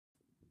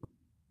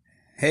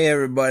Hey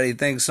everybody,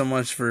 thanks so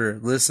much for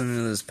listening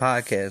to this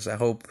podcast. I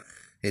hope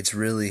it's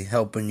really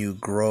helping you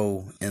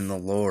grow in the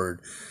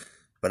Lord.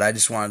 But I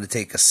just wanted to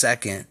take a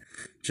second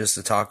just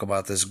to talk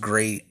about this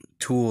great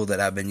tool that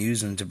I've been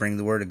using to bring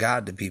the Word of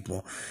God to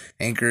people.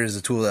 Anchor is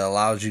a tool that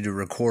allows you to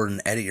record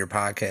and edit your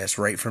podcast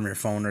right from your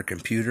phone or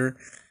computer.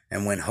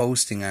 And when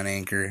hosting on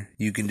Anchor,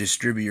 you can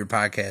distribute your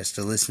podcast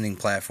to listening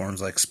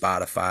platforms like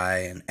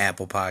Spotify and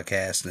Apple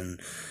Podcasts and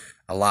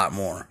a lot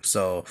more.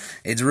 So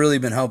it's really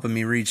been helping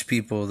me reach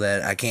people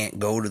that I can't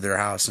go to their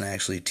house and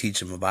actually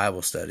teach them a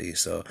Bible study.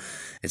 So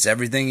it's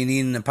everything you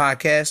need in a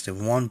podcast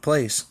in one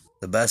place.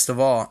 The best of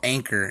all,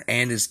 Anchor,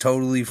 and it's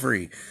totally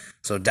free.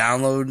 So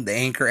download the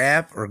Anchor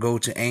app or go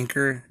to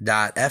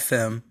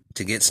anchor.fm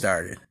to get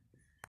started.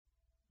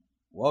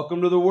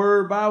 Welcome to the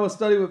Word Bible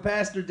Study with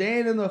Pastor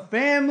Dan and the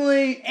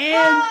family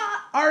and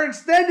our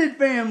extended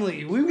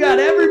family. We've got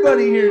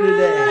everybody here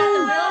today.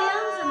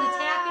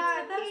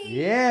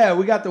 Yeah,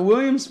 we got the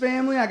Williams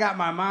family. I got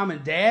my mom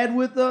and dad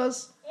with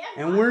us,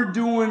 and we're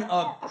doing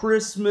a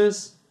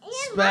Christmas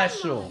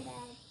special.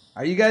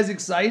 Are you guys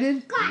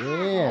excited?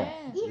 Yeah.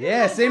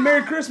 Yeah, say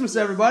Merry Christmas,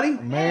 everybody.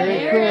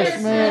 Merry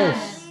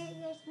Christmas.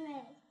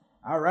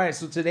 All right,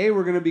 so today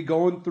we're going to be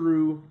going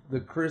through the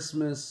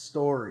Christmas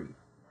story.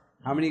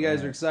 How many of you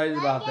guys are excited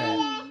about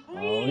that?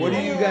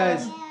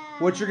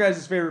 What's your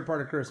guys' favorite part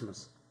of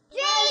Christmas?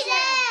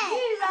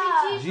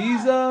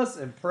 Jesus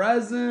and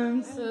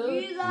presents.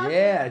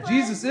 Yeah,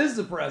 Jesus is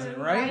the present,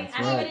 right?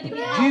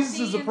 Jesus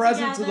is the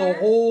present to the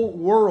whole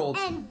world.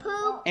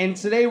 And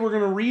today we're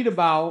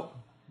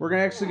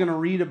actually going to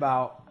read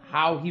about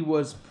how he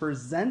was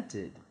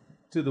presented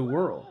to the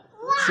world.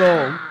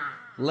 So,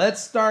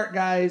 let's start,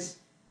 guys.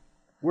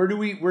 Where do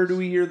we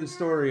hear the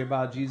story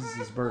about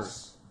Jesus'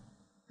 birth?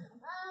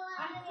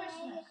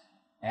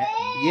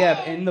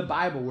 Yeah, in the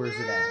Bible, where's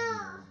it at?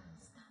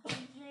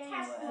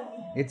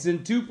 It's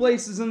in two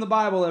places in the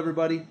Bible,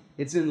 everybody.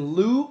 It's in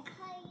Luke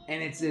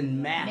and it's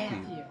in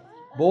Matthew.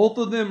 Both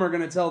of them are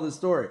going to tell the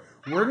story.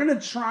 We're going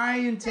to try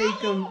and take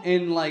them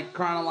in like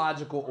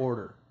chronological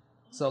order.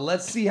 So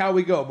let's see how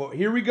we go. But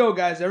here we go,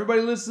 guys.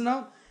 Everybody listen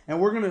up. And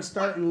we're going to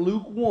start in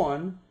Luke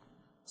 1,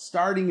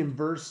 starting in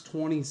verse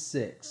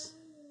 26.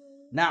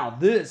 Now,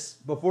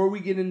 before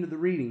we get into the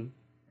reading,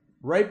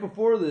 right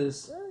before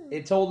this,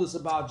 it told us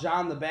about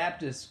John the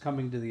Baptist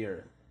coming to the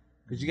earth.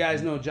 Because you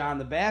guys know John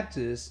the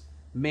Baptist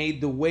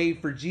made the way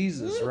for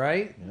Jesus,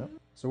 right? Yep.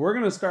 So we're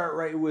going to start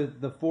right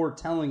with the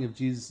foretelling of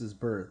Jesus'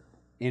 birth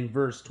in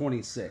verse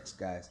 26,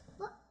 guys.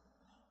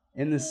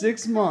 In the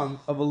 6th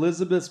month of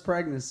Elizabeth's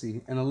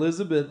pregnancy, and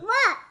Elizabeth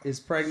is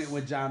pregnant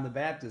with John the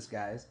Baptist,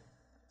 guys.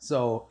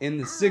 So in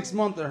the 6th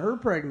month of her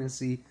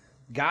pregnancy,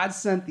 God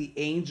sent the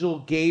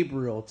angel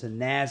Gabriel to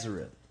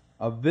Nazareth,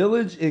 a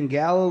village in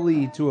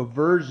Galilee, to a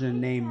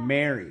virgin named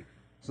Mary.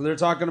 So they're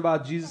talking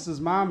about Jesus'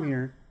 mom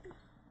here.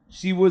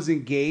 She was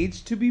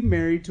engaged to be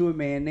married to a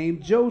man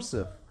named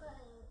Joseph,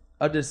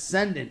 a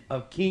descendant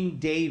of King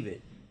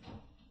David.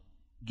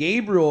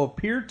 Gabriel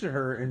appeared to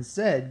her and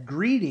said,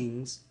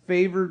 "Greetings,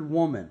 favored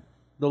woman.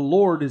 The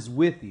Lord is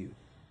with you."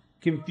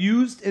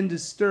 Confused and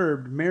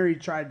disturbed, Mary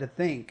tried to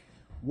think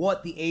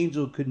what the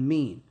angel could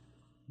mean.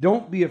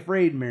 "Don't be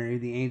afraid, Mary,"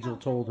 the angel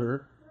told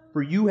her,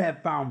 "for you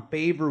have found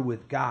favor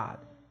with God.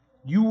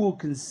 You will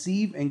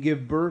conceive and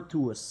give birth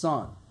to a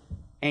son,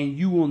 and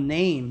you will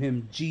name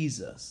him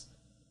Jesus.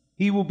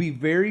 He will be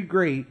very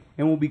great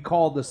and will be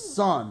called the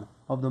Son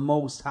of the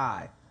Most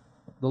High.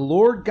 The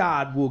Lord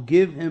God will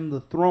give him the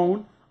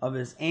throne of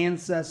his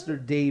ancestor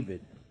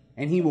David,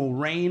 and he will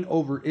reign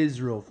over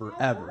Israel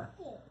forever.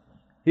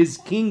 His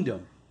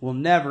kingdom will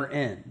never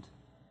end."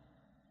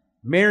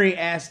 Mary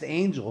asked the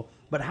angel,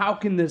 "But how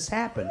can this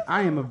happen?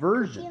 I am a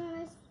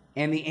virgin."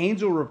 And the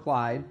angel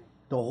replied,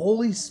 "The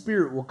Holy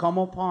Spirit will come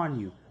upon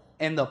you,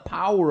 and the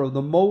power of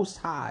the Most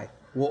High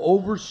will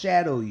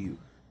overshadow you.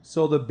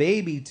 So the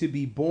baby to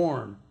be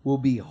born will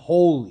be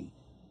holy,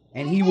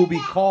 and he will be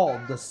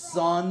called the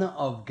Son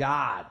of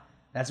God."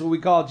 That's what we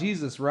call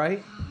Jesus,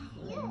 right?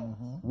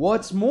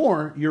 "What's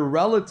more, your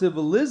relative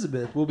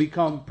Elizabeth will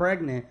become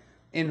pregnant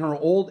in her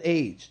old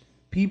age.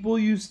 People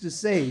used to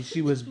say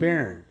she was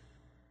barren,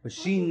 but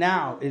she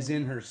now is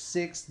in her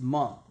 6th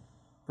month.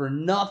 For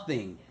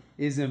nothing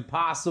is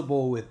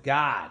impossible with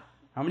God."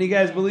 How many of you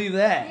guys believe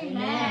that?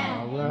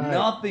 Amen. Right.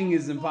 Nothing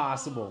is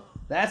impossible.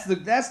 That's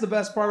the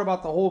best part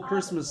about the whole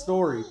Christmas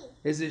story,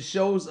 is it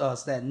shows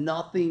us that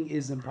nothing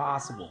is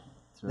impossible.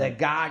 Right. That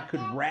God could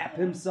wrap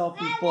himself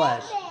in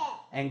flesh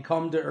and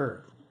come to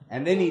earth.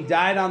 And then he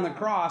died on the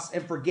cross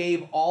and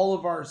forgave all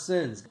of our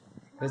sins.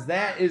 Because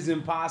that is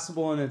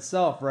impossible in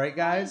itself, right,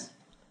 guys?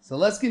 So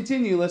let's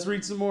continue. Let's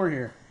read some more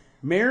here.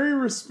 Mary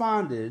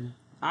responded,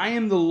 "I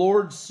am the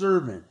Lord's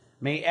servant.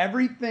 May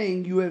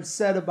everything you have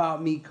said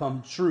about me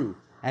come true."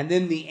 And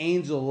then the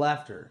angel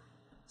left her.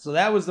 So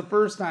that was the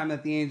first time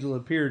that the angel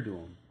appeared to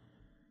him.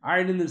 All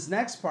right, in this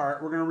next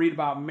part, we're going to read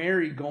about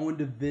Mary going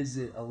to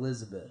visit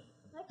Elizabeth.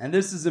 And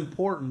this is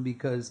important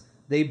because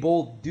they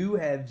both do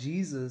have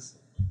Jesus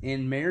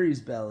in Mary's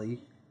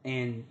belly,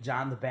 and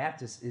John the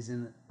Baptist is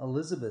in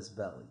Elizabeth's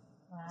belly.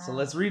 Wow. So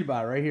let's read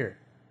about it right here.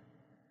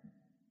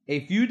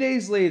 A few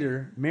days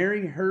later,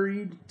 Mary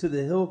hurried to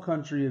the hill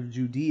country of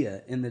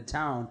Judea in the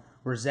town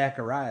where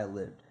Zechariah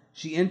lived.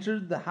 She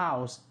entered the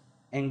house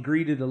and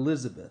greeted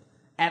Elizabeth.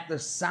 At the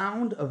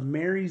sound of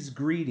Mary's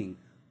greeting,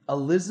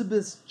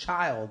 Elizabeth's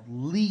child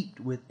leaped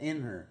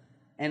within her,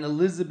 and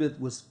Elizabeth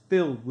was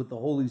filled with the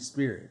Holy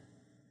Spirit.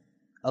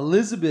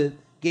 Elizabeth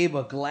gave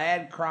a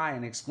glad cry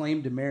and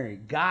exclaimed to Mary,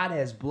 "God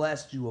has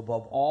blessed you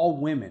above all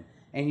women,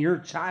 and your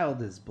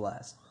child is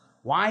blessed.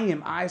 Why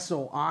am I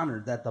so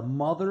honored that the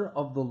mother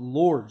of the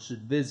Lord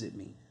should visit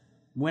me?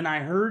 When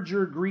I heard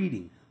your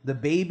greeting, the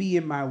baby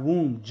in my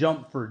womb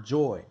jumped for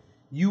joy.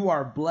 You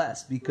are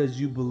blessed because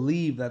you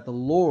believe that the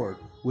Lord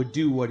would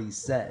do what he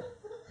said."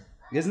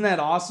 Isn't that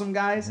awesome,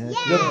 guys? Yeah.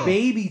 The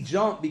baby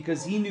jumped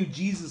because he knew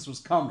Jesus was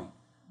coming.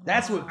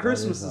 That's what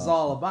Christmas is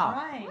all about.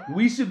 Right.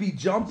 We should be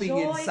jumping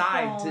Joyful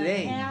inside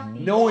today, and happy.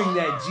 knowing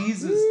that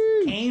Jesus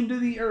came to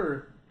the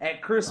earth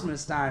at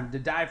Christmas time to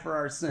die for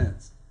our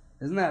sins.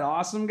 Isn't that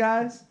awesome,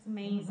 guys? It's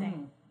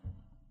amazing.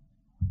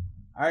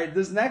 All right,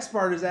 this next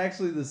part is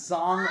actually the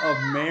Song of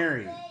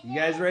Mary. You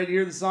guys ready to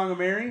hear the Song of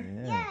Mary?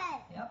 Yeah.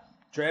 Yep.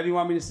 Trav, you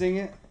want me to sing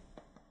it?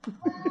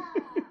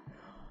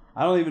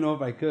 I don't even know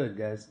if I could,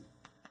 guys,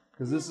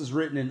 because this is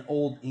written in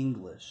Old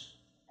English.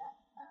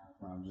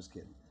 No, I'm just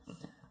kidding.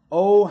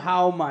 Oh,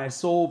 how my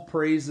soul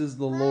praises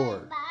the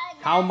Lord,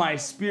 how my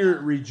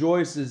spirit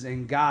rejoices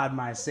in God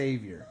my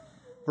Savior.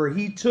 For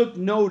he took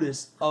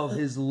notice of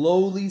his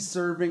lowly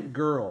servant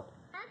girl,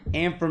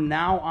 and from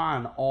now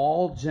on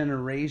all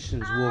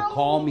generations will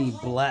call me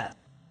blessed.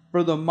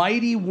 For the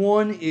mighty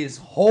one is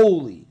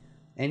holy,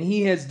 and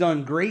he has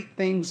done great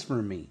things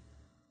for me.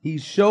 He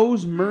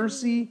shows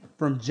mercy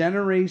from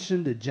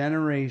generation to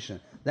generation.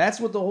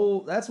 That's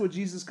what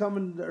Jesus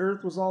coming to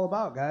earth was all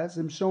about, guys.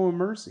 Him showing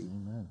mercy.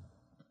 Amen.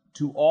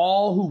 To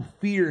all who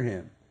fear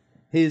him,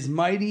 his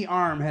mighty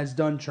arm has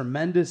done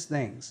tremendous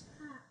things.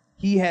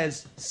 He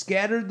has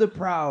scattered the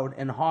proud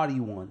and haughty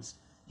ones.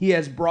 He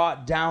has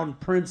brought down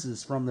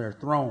princes from their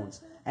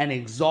thrones and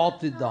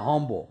exalted the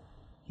humble.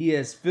 He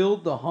has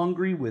filled the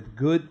hungry with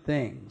good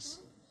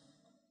things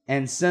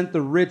and sent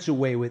the rich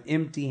away with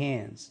empty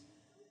hands.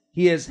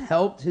 He has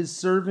helped his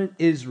servant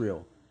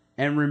Israel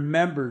and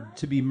remembered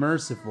to be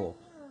merciful,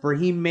 for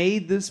he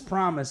made this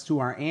promise to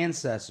our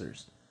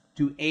ancestors,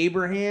 to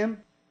Abraham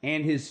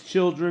and his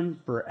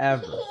children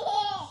forever.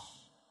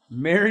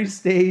 Mary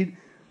stayed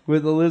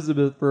with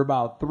Elizabeth for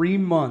about 3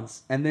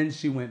 months, and then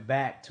she went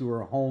back to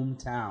her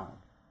hometown.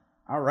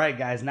 All right,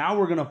 guys, now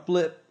we're going to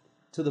flip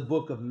to the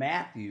book of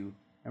Matthew,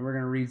 and we're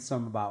going to read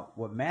some about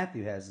what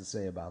Matthew has to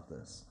say about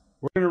this.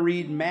 We're going to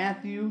read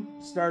Matthew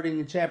starting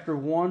in chapter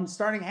 1,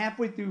 starting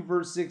halfway through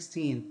verse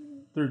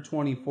 16 through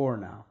 24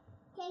 now.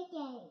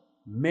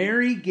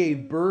 Mary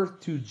gave birth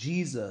to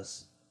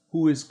Jesus,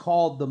 who is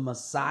called the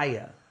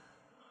Messiah.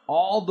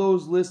 All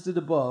those listed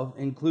above,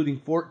 including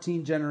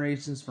 14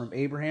 generations from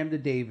Abraham to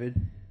David,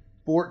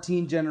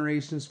 14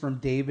 generations from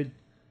David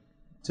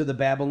to the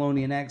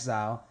Babylonian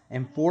exile,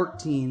 and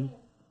 14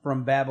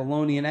 from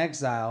Babylonian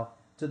exile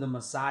to the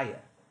Messiah.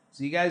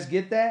 So you guys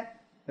get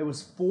that? There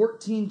was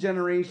 14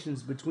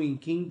 generations between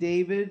King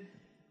David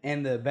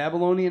and the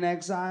Babylonian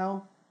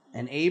exile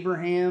and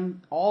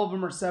Abraham. All of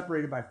them are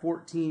separated by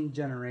 14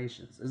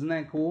 generations. Isn't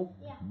that cool?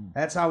 Yeah.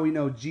 That's how we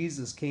know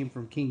Jesus came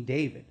from King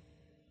David.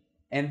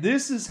 And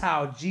this is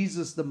how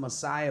Jesus the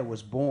Messiah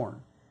was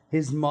born.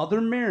 His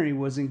mother Mary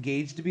was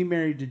engaged to be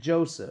married to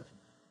Joseph.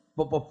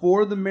 But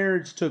before the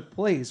marriage took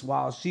place,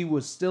 while she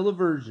was still a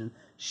virgin,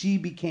 she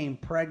became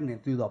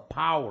pregnant through the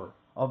power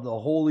of the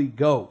Holy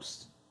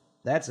Ghost.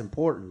 That's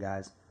important,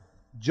 guys.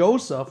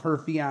 Joseph, her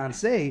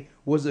fiancé,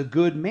 was a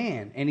good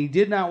man, and he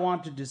did not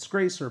want to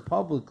disgrace her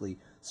publicly,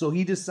 so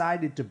he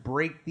decided to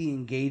break the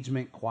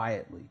engagement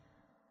quietly.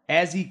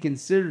 As he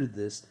considered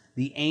this,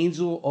 the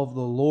angel of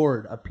the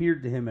Lord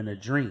appeared to him in a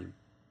dream.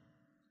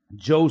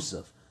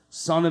 "Joseph,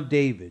 son of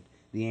David,"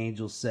 the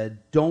angel said,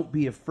 "don't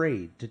be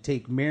afraid to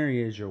take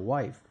Mary as your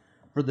wife,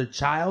 for the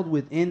child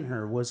within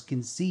her was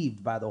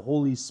conceived by the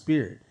Holy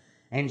Spirit,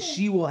 and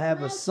she will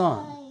have a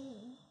son.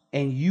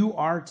 And you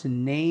are to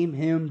name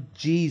him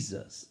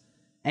Jesus,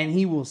 and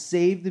he will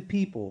save the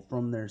people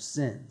from their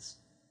sins."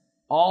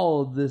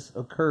 All of this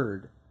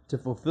occurred to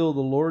fulfill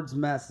the Lord's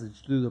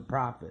message through the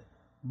prophet.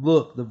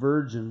 "Look, the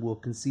virgin will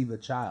conceive a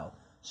child.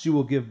 She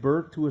will give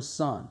birth to a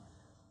son,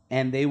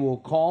 and they will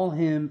call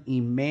him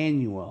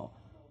Emmanuel,"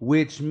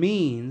 which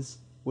means,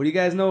 what do you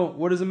guys know?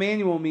 What does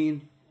Emmanuel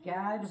mean?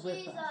 God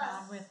with us.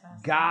 God with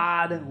us.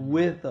 God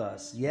with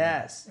us.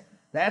 Yes.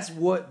 That's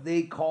what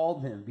they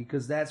called him,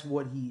 because that's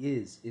what he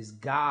is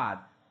God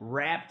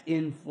wrapped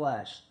in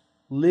flesh,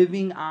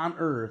 living on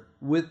earth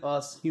with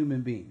us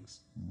human beings.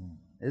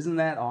 Isn't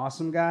that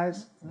awesome,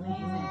 guys?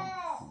 Amazing.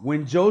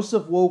 When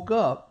Joseph woke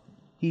up,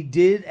 he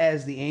did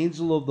as the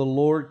angel of the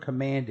Lord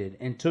commanded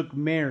and took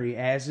Mary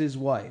as his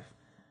wife.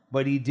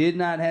 But he did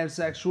not have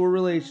sexual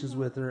relations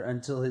with her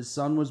until his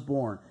son was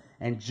born,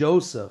 and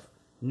Joseph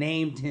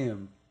named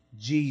him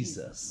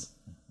Jesus.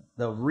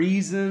 The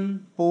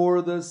reason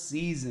for the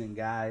season,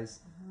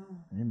 guys.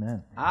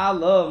 Amen. I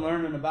love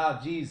learning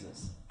about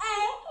Jesus.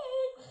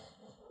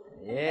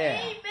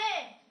 Yeah.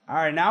 All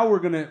right, now we're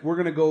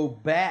gonna go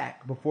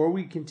back before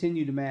we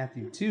continue to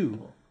Matthew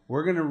 2.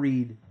 We're gonna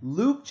read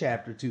Luke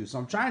chapter 2. So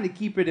I'm trying to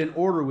keep it in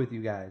order with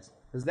you guys,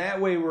 because that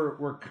way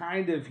we're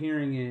kind of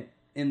hearing it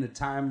in the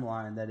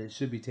timeline that it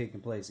should be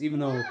taking place. Even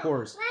though, of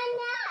course,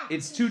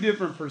 it's two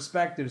different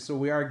perspectives, so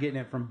we are getting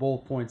it from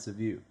both points of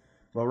view.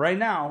 But right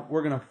now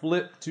we're gonna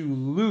flip to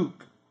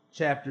Luke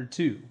chapter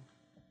 2.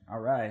 All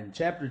right, in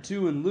chapter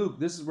 2 in Luke,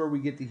 this is where we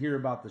get to hear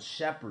about the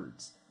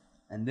shepherds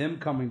and them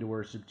coming to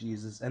worship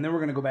Jesus. And then we're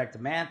going to go back to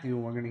Matthew,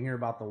 and we're going to hear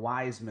about the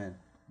wise men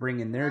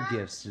bringing their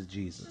gifts to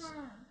Jesus.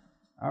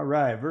 All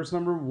right, verse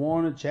number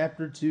 1 of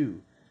chapter 2.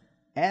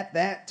 At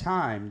that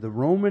time, the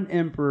Roman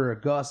Emperor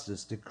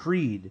Augustus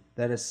decreed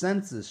that a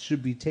census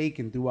should be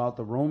taken throughout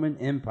the Roman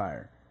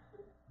Empire.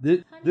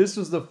 This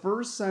was the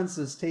first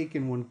census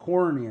taken when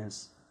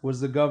Quirinius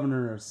was the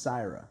governor of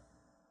Syria.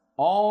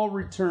 All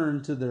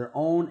returned to their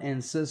own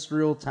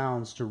ancestral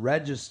towns to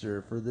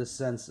register for this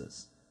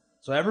census.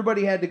 So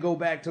everybody had to go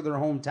back to their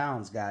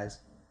hometowns, guys.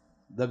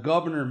 The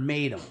governor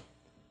made them.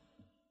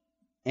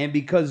 And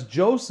because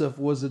Joseph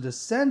was a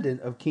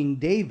descendant of King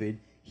David,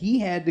 he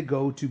had to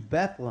go to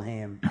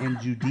Bethlehem in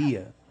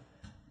Judea.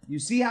 You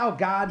see how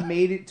God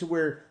made it to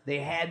where they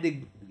had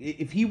to...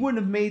 If he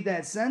wouldn't have made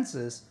that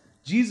census,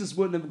 Jesus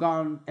wouldn't have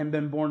gone and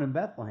been born in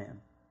Bethlehem.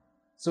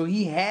 So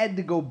he had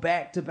to go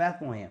back to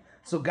Bethlehem.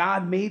 So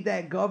God made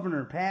that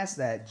governor pass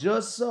that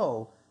just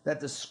so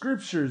that the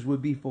scriptures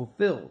would be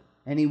fulfilled.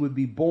 And he would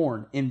be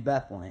born in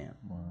Bethlehem.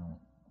 Wow.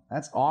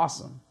 That's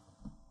awesome.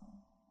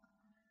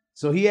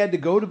 So he had to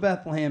go to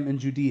Bethlehem in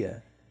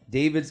Judea,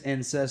 David's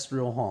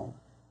ancestral home.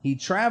 He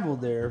traveled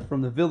there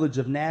from the village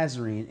of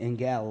Nazarene in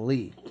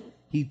Galilee.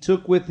 He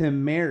took with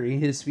him Mary,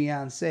 his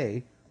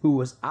fiancée, who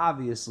was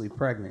obviously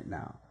pregnant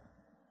now.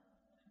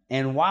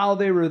 And while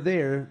they were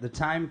there, the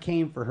time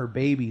came for her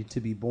baby to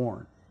be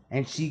born.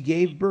 And she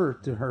gave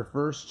birth to her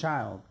first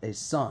child, a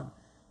son.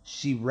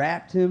 She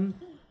wrapped him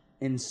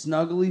in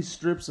snuggly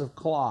strips of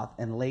cloth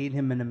and laid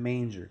him in a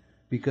manger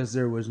because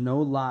there was no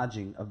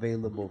lodging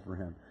available for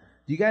him.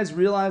 Do you guys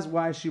realize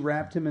why she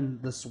wrapped him in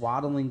the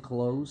swaddling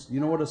clothes? You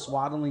know what a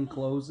swaddling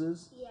clothes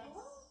is? Yes.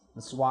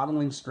 The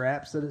swaddling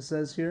straps that it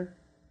says here?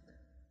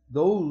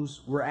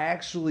 Those were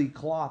actually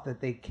cloth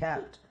that they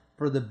kept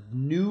for the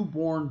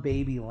newborn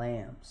baby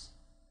lambs.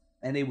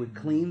 And they would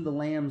clean the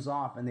lambs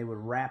off and they would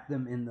wrap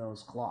them in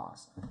those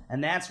cloths.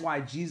 And that's why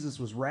Jesus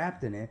was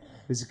wrapped in it,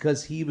 is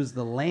because he was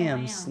the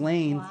lamb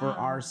slain for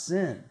our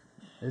sin.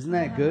 Isn't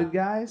that good,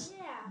 guys?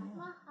 Yeah.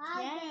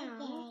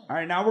 All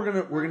right, now we're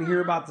gonna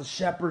hear about the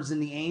shepherds and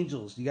the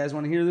angels. You guys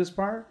want to hear this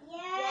part?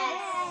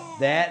 Yes.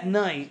 That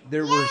night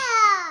there were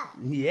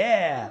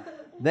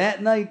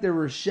That night there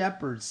were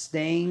shepherds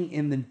staying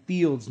in the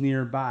fields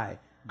nearby,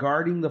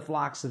 guarding the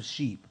flocks of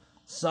sheep.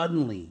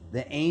 Suddenly,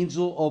 the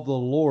angel of the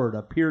Lord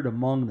appeared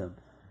among them,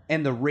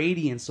 and the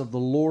radiance of the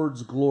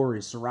Lord's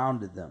glory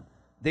surrounded them.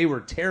 They were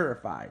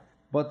terrified,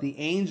 but the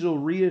angel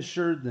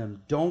reassured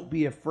them. "Don't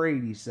be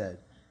afraid," he said.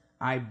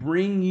 "I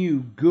bring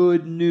you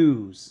good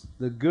news."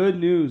 The good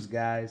news,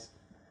 guys,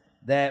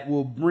 that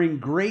will bring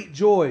great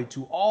joy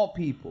to all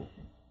people.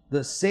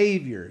 The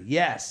Savior,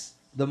 yes,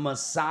 the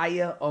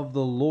Messiah of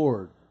the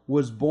Lord,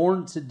 was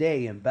born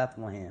today in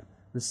Bethlehem,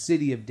 the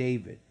city of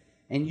David.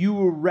 And you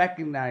will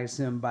recognize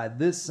him by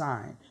this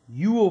sign.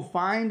 You will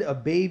find a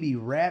baby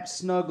wrapped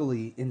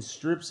snugly in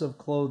strips of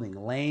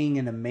clothing, laying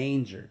in a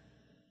manger.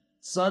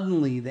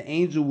 Suddenly, the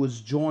angel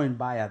was joined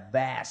by a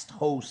vast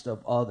host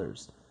of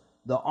others,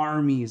 the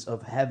armies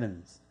of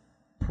heavens,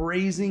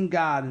 praising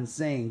God and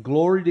saying,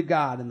 "Glory to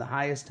God in the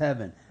highest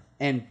heaven,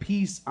 and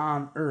peace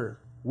on earth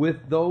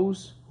with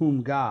those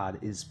whom God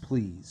is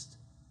pleased."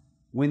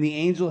 When the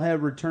angel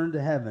had returned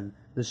to heaven,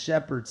 the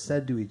shepherds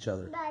said to each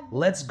other,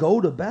 "Let's go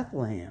to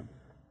Bethlehem.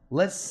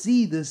 Let's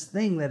see this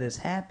thing that has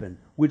happened,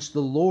 which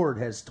the Lord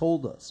has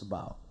told us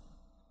about."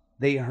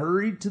 They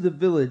hurried to the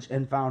village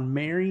and found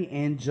Mary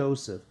and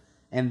Joseph,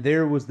 and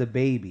there was the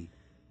baby,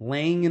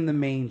 laying in the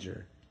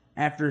manger.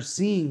 After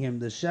seeing him,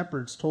 the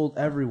shepherds told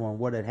everyone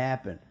what had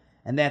happened,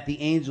 and that the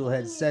angel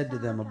had said to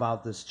them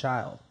about this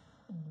child.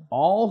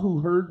 All who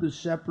heard the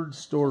shepherds'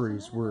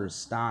 stories were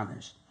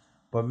astonished,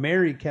 but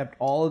Mary kept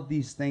all of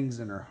these things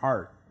in her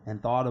heart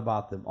and thought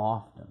about them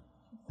often.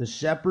 The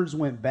shepherds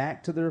went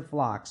back to their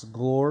flocks,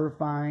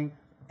 glorifying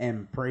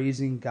and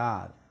praising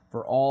God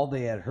for all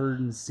they had heard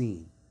and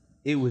seen.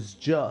 It was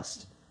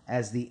just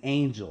as the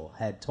angel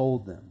had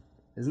told them.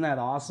 Isn't that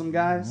awesome,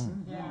 guys?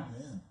 Yes.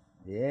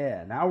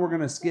 Yeah, now we're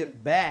going to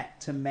skip back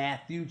to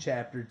Matthew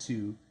chapter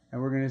 2,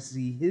 and we're going to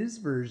see his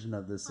version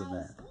of this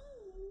event.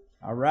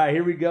 All right,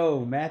 here we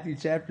go. Matthew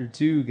chapter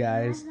 2,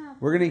 guys.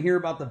 We're going to hear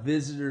about the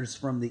visitors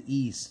from the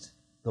east,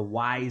 the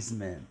wise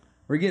men.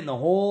 We're getting the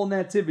whole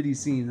nativity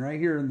scene right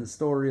here in the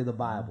story of the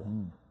Bible.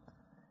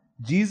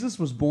 Jesus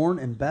was born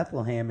in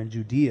Bethlehem in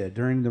Judea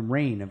during the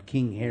reign of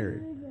King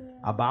Herod.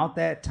 About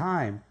that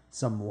time,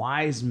 some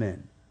wise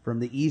men from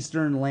the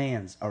eastern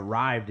lands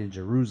arrived in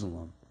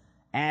Jerusalem,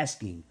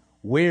 asking,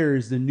 "Where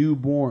is the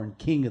newborn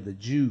King of the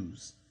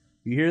Jews?"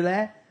 You hear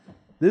that?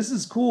 This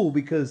is cool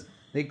because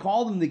they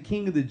called him the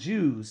King of the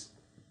Jews.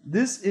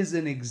 This is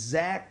an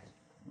exact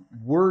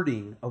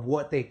wording of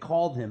what they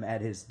called him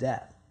at his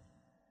death.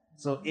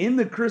 So in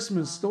the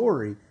Christmas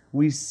story,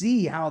 we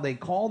see how they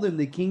called him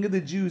the King of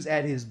the Jews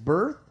at his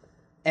birth,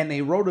 and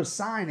they wrote a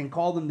sign and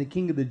called him the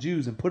King of the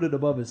Jews and put it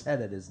above his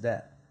head at his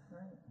death.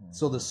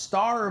 So the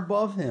star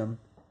above him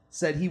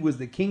said he was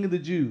the King of the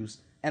Jews,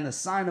 and the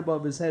sign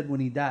above his head when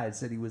he died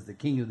said he was the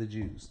King of the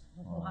Jews.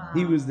 Wow.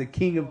 He was the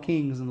King of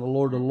Kings and the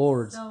Lord of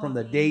Lords So from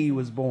the day he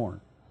was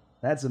born.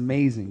 That's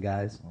amazing,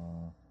 guys.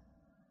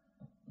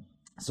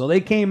 So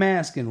they came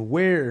asking,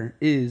 where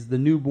is the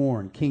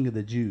newborn King of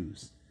the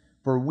Jews?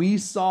 For we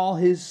saw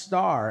his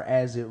star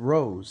as it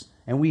rose,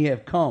 and we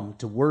have come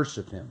to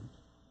worship him.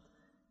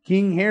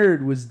 King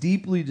Herod was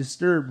deeply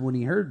disturbed when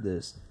he heard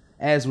this,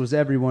 as was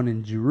everyone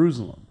in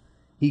Jerusalem.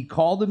 He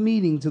called a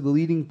meeting to the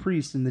leading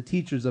priests and the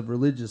teachers of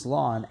religious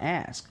law and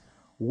asked,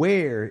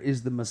 where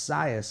is the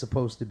Messiah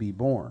supposed to be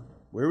born?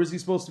 Where was he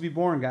supposed to be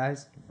born,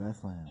 guys?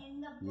 Bethlehem.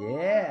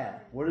 Yeah.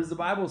 What does the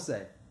Bible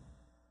say?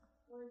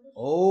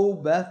 O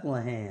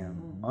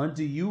Bethlehem,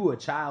 unto you a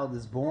child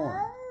is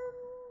born.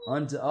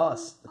 Unto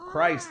us the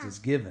Christ is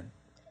given.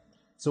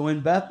 So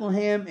in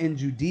Bethlehem in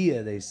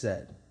Judea, they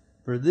said,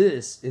 for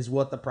this is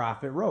what the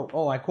prophet wrote.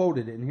 Oh, I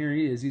quoted it, and here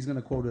he is. He's going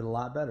to quote it a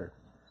lot better.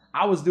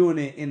 I was doing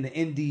it in the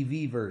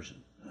NDV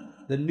version,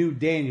 the New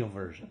Daniel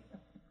version.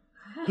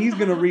 He's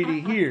going to read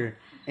it here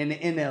in the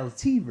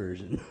NLT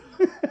version.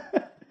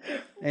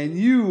 And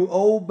you,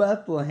 O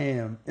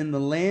Bethlehem, in the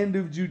land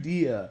of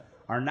Judea,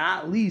 are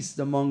not least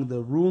among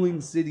the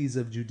ruling cities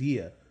of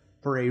Judea,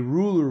 for a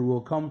ruler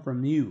will come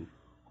from you,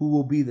 who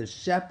will be the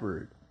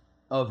shepherd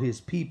of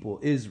his people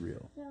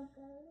Israel.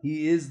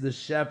 He is the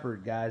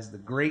shepherd, guys, the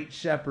great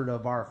shepherd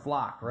of our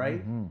flock, right?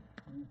 Mm-hmm.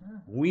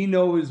 We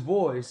know his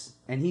voice,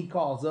 and he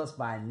calls us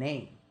by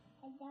name.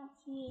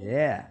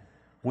 Yeah.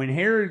 When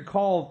Herod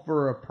called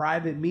for a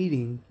private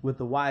meeting with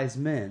the wise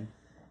men,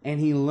 and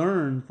he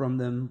learned from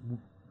them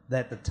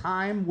that the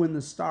time when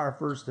the star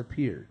first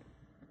appeared,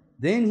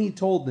 then he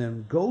told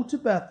them, go to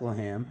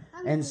Bethlehem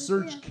and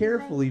search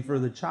carefully for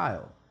the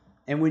child.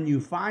 And when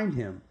you find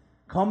him,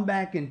 come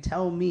back and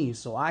tell me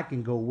so I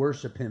can go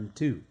worship him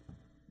too.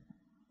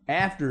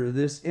 After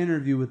this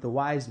interview with the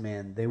wise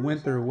man, they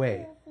went their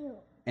way,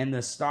 and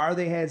the star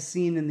they had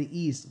seen in the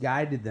east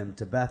guided them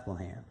to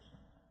Bethlehem.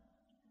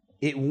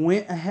 It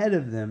went ahead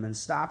of them and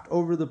stopped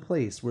over the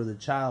place where the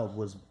child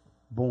was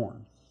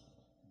born.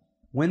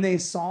 When they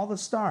saw the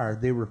star,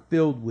 they were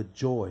filled with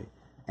joy,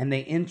 and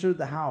they entered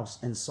the house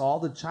and saw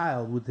the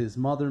child with his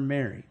mother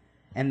Mary,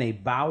 and they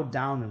bowed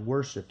down and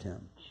worshipped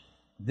him.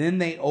 Then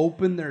they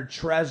opened their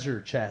treasure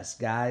chest,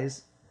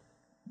 guys,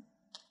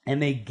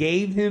 and they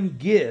gave him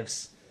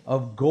gifts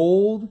of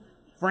gold,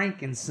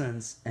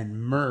 frankincense,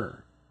 and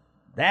myrrh.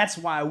 That's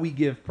why we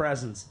give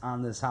presents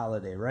on this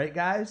holiday, right,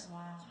 guys?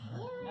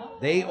 Wow.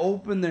 They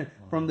opened their,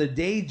 from the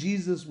day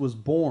Jesus was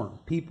born,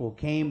 people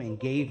came and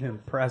gave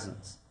him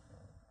presents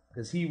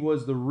because he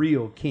was the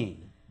real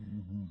king.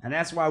 Mm-hmm. And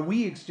that's why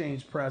we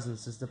exchange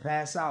presents, is to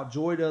pass out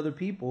joy to other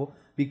people,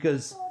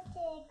 because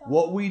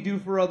what we do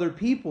for other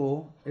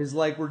people is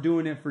like we're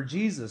doing it for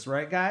Jesus,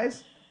 right,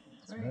 guys?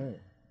 That's right.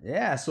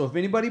 Yeah, so if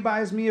anybody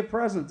buys me a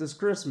present this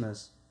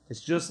Christmas,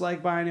 it's just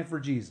like buying it for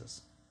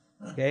Jesus.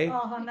 Okay?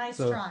 Oh, nice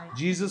so try.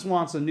 Jesus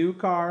wants a new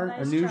car,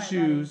 Nice a new try,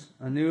 shoes,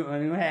 a new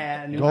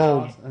hat, a new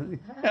Gold. house,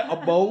 a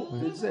boat.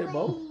 Did you say a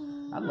boat?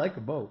 I'd like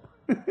a boat.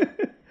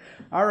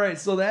 All right,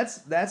 so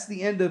that's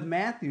the end of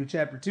Matthew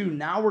chapter 2.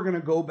 Now we're going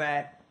to go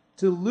back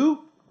to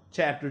Luke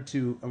chapter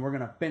 2, and we're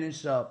going to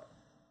finish up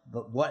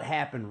what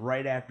happened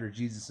right after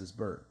Jesus'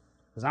 birth.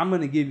 Because I'm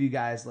going to give you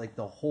guys like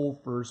the whole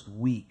first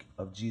week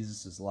of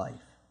Jesus' life.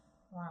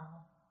 Wow.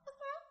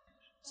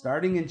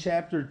 Starting in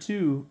chapter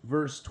 2,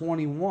 verse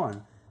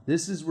 21,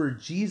 this is where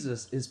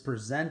Jesus is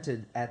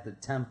presented at the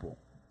temple.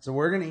 So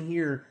we're going to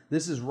hear,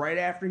 this is right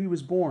after he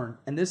was born,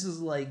 and this is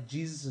like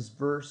Jesus'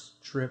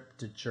 first trip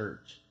to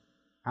church.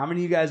 How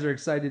many of you guys are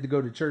excited to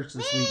go to church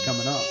this week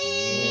coming up?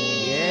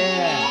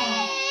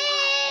 Yeah.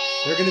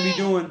 They're going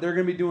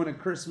to be doing a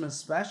Christmas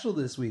special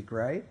this week,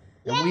 right?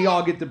 And we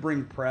all get to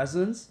bring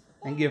presents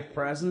and give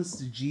presents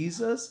to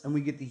Jesus, and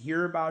we get to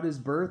hear about his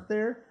birth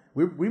there.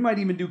 We might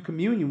even do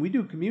communion. We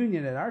do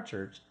communion at our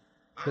church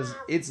because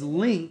it's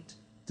linked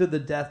to the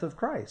death of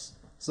Christ.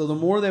 So the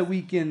more that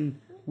we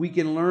can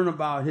learn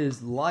about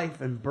his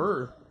life and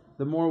birth,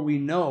 the more we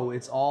know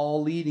it's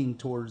all leading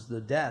towards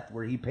the death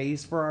where he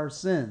pays for our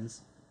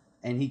sins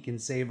and he can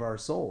save our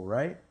soul,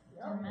 right?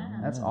 Amen.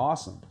 That's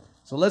awesome.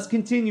 So let's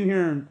continue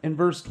here in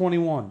verse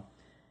 21.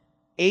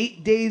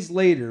 8 days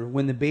later,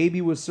 when the baby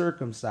was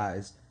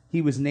circumcised,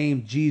 he was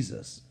named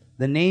Jesus,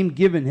 the name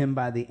given him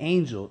by the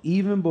angel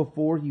even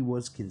before he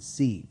was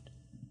conceived.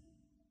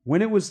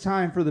 When it was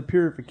time for the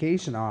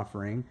purification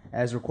offering,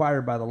 as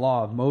required by the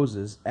law of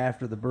Moses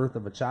after the birth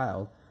of a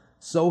child,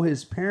 so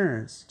his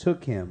parents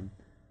took him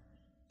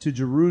to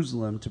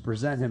Jerusalem to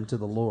present him to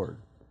the Lord.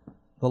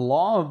 The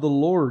law of the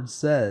Lord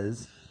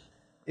says,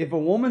 if a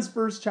woman's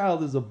first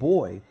child is a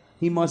boy,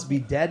 he must be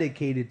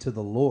dedicated to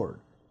the Lord.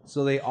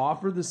 So they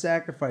offered the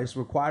sacrifice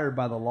required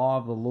by the law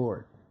of the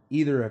Lord,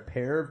 either a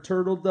pair of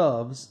turtle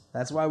doves,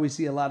 that's why we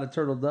see a lot of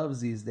turtle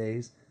doves these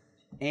days,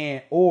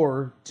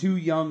 or 2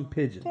 young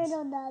pigeons.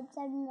 Turtle doves,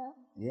 I know.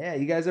 Yeah,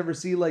 you guys ever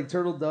see like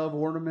turtle dove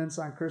ornaments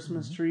on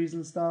Christmas trees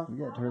and stuff? We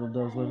got turtle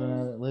doves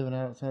living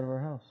outside of our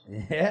house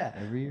Yeah,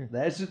 every year.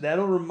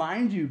 that'll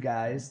remind you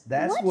guys.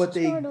 That's What's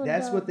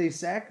what they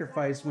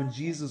sacrificed when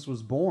Jesus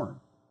was born.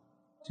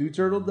 2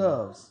 turtle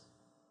doves.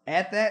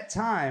 At that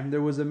time,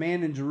 there was a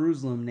man in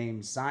Jerusalem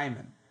named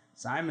Simon.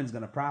 Simon's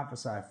gonna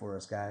prophesy for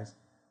us, guys.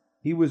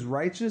 He was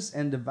righteous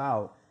and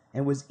devout,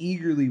 and was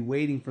eagerly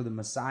waiting for the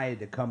Messiah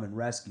to come and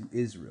rescue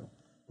Israel.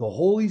 The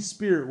Holy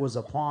Spirit was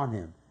upon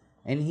him,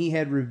 and he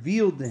had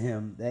revealed to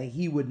him that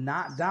he would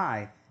not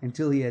die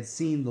until he had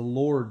seen the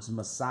Lord's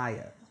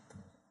Messiah.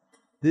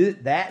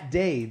 That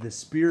day, the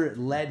Spirit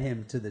led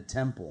him to the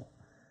temple.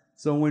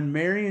 So when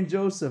Mary and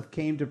Joseph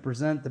came to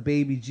present the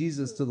baby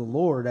Jesus to the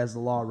Lord as the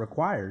law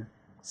required,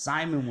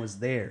 Simon was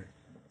there.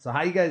 So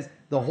how you guys,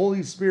 the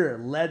Holy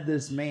Spirit led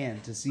this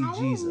man to see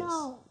Jesus.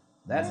 Know.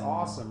 That's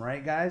awesome,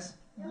 right, guys?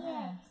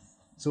 Yes.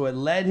 So it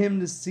led him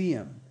to see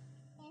him.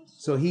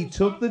 So he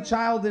took the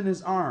child in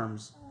his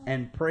arms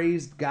and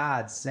praised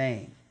God,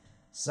 saying,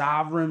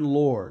 Sovereign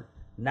Lord,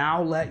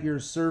 now let your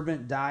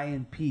servant die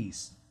in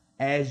peace,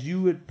 as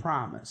you had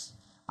promised.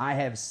 I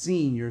have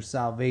seen your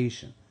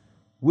salvation,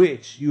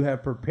 which you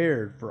have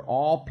prepared for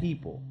all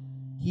people.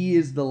 He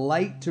is the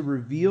light to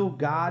reveal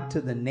God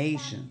to the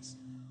nations,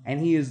 and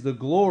he is the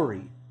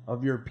glory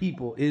of your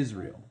people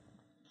Israel.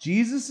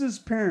 Jesus'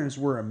 parents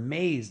were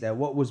amazed at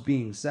what was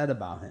being said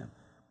about him.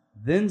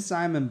 Then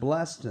Simon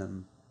blessed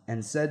him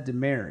and said to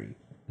Mary,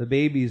 the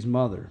baby's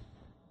mother,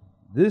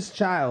 This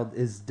child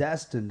is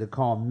destined to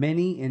call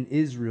many in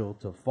Israel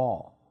to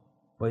fall,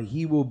 but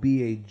he will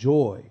be a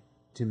joy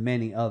to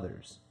many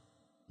others.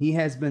 He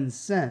has been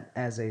sent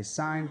as a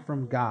sign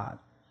from God,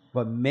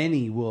 but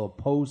many will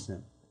oppose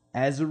him.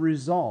 As a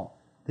result,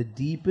 the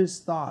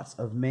deepest thoughts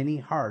of many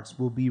hearts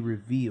will be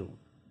revealed,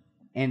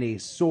 and a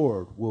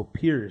sword will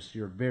pierce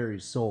your very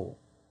soul.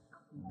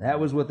 That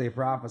was what they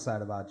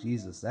prophesied about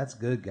Jesus. That's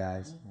good,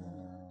 guys.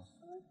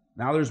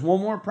 Now there's one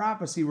more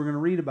prophecy we're going to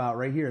read about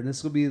right here.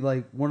 This will be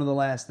like one of the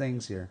last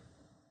things here.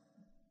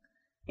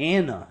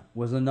 Anna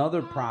was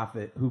another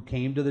prophet who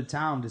came to the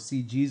town to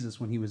see Jesus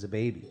when he was a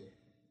baby.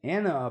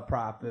 Anna, a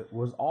prophet,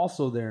 was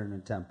also there in the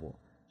temple.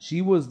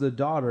 She was the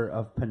daughter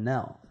of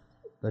Peniel,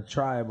 the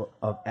tribe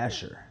of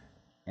Asher,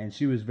 and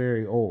she was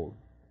very old.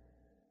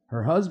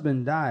 Her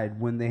husband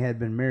died when they had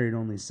been married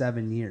only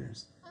 7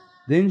 years.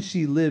 Then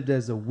she lived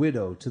as a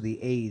widow to the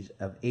age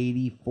of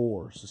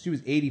 84. So she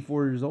was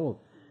 84 years old.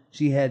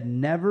 She had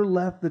never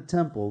left the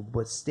temple,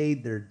 but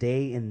stayed there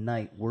day and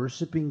night,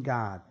 worshiping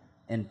God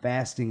and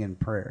fasting in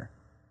prayer.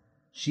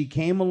 She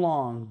came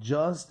along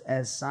just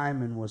as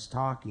Simon was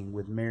talking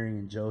with Mary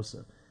and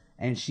Joseph,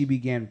 and she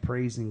began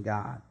praising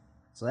God.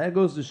 So that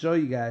goes to show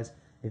you guys,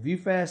 if you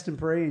fast and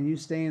pray and you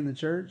stay in the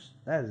church,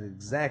 that is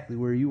exactly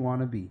where you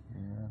want to be.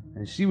 Yeah.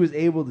 And she was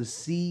able to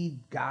see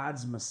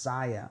God's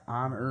Messiah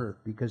on earth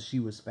because she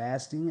was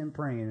fasting and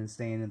praying and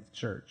staying at the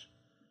church.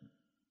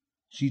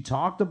 She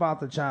talked about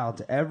the child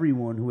to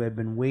everyone who had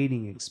been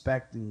waiting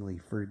expectantly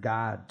for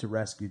God to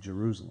rescue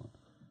Jerusalem.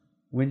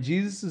 When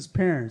Jesus'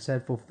 parents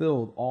had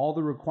fulfilled all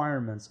the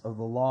requirements of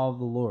the law of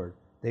the Lord,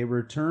 they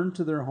returned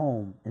to their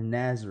home in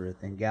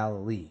Nazareth in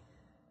Galilee.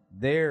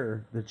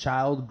 There, the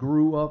child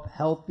grew up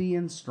healthy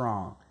and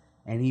strong,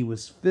 and he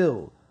was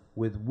filled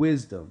with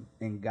wisdom,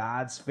 and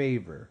God's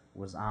favor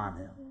was on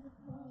him.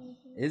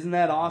 Isn't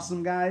that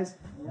awesome, guys?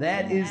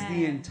 That is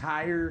the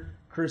entire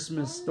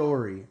Christmas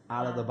story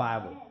out of the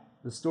Bible.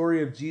 The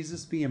story of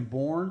Jesus being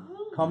born,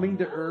 coming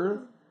to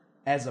earth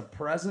as a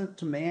present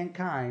to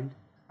mankind.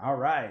 All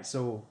right,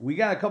 so we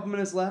got a couple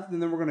minutes left,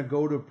 and then we're going to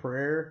go to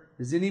prayer.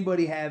 Does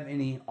anybody have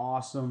any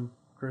awesome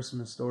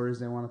Christmas stories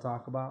they want to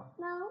talk about?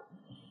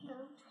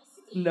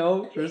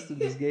 No, Tristan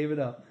just gave it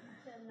up.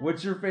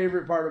 What's your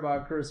favorite part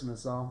about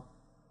Christmas, Saul?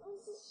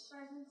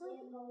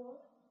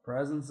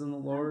 Presents in the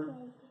Lord.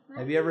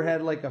 Have you ever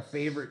had like a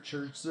favorite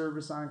church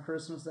service on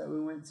Christmas that we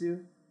went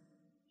to?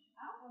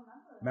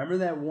 Remember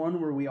that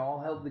one where we all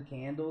held the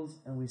candles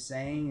and we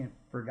sang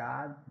for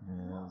God?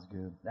 Yeah,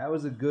 that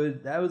was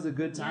good. That was a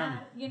good time.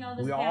 Yeah, you know,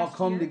 this we past all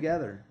come year,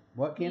 together.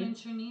 What, me Kenny? and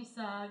Trinice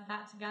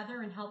got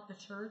together and helped the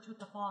church with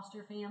the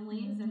foster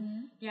families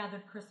and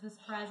gathered Christmas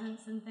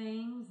presents and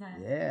things.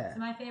 And Yeah. so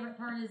my favorite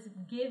part is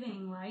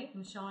giving, right?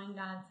 And showing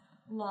God's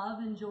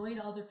love and joy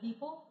to other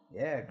people.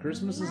 Yeah,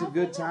 Christmas is a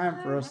good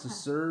time for us to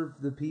serve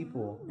the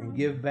people and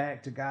give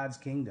back to God's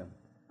kingdom,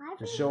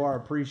 to show our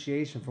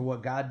appreciation for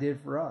what God did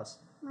for us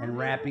and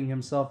wrapping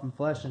himself in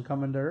flesh and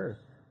coming to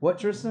earth. What,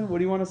 Tristan? What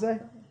do you want to say?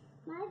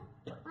 My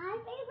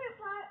favorite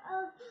part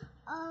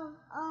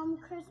of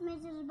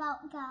Christmas is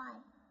about God.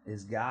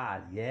 Is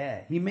God,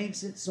 yeah. He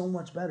makes it so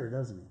much better,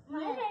 doesn't he?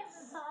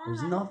 Yes.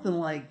 There's nothing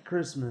like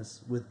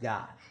Christmas with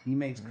God. He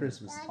makes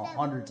Christmas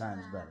 100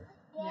 times better.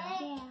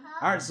 Yeah.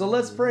 All right, so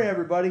let's pray,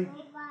 everybody.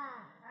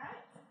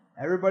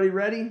 Everybody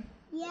ready?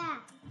 Yeah.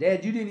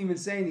 Dad, you didn't even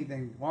say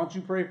anything. Why don't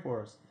you pray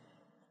for us?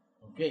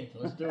 Okay,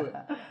 let's do it.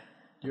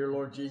 Dear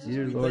Lord Jesus,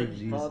 Dear we Lord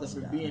thank you, Father, Jesus,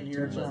 for God. being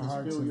here and Touch letting our us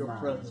hearts feel and your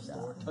minds, presence, God.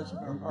 Lord. Touching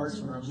our hearts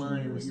and our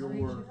mind with your word,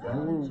 Your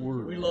God.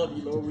 word. We love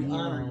you, Lord. We to be in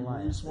honor our you. We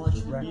life, just want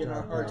you to direct be in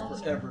our hearts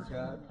paths. forever,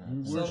 God. We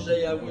worship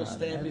Someday I you, will God,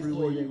 stand every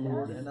before way you, we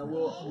Lord, live. and I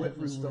will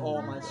witness to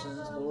all my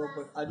sins, Lord.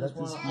 But I just Let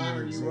want this to be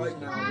honor a you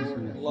right now, message Lord,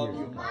 and we love hear,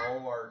 you with my whole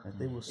heart. that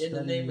they will In study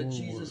the name your of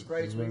Jesus word,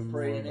 Christ, we learn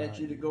pray more and ask about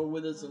you to go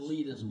with us and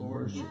lead us,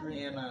 Lord. Keep your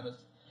hand on us.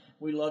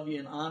 We love you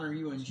and honor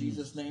you. In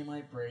Jesus' name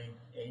I pray.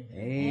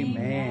 Amen.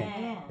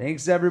 Amen.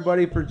 Thanks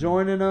everybody for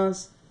joining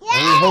us. And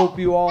we hope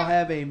you all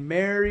have a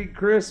Merry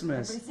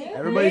Christmas.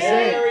 Everybody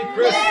say Merry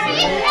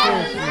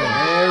Christmas.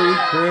 Merry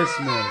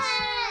Christmas.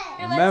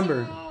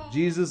 Remember,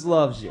 Jesus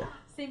loves you.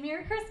 Say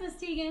Merry Christmas,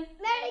 Tegan.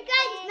 Merry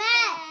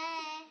Christmas!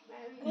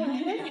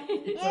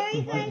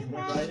 Merry Christmas,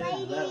 Right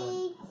into that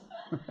lady!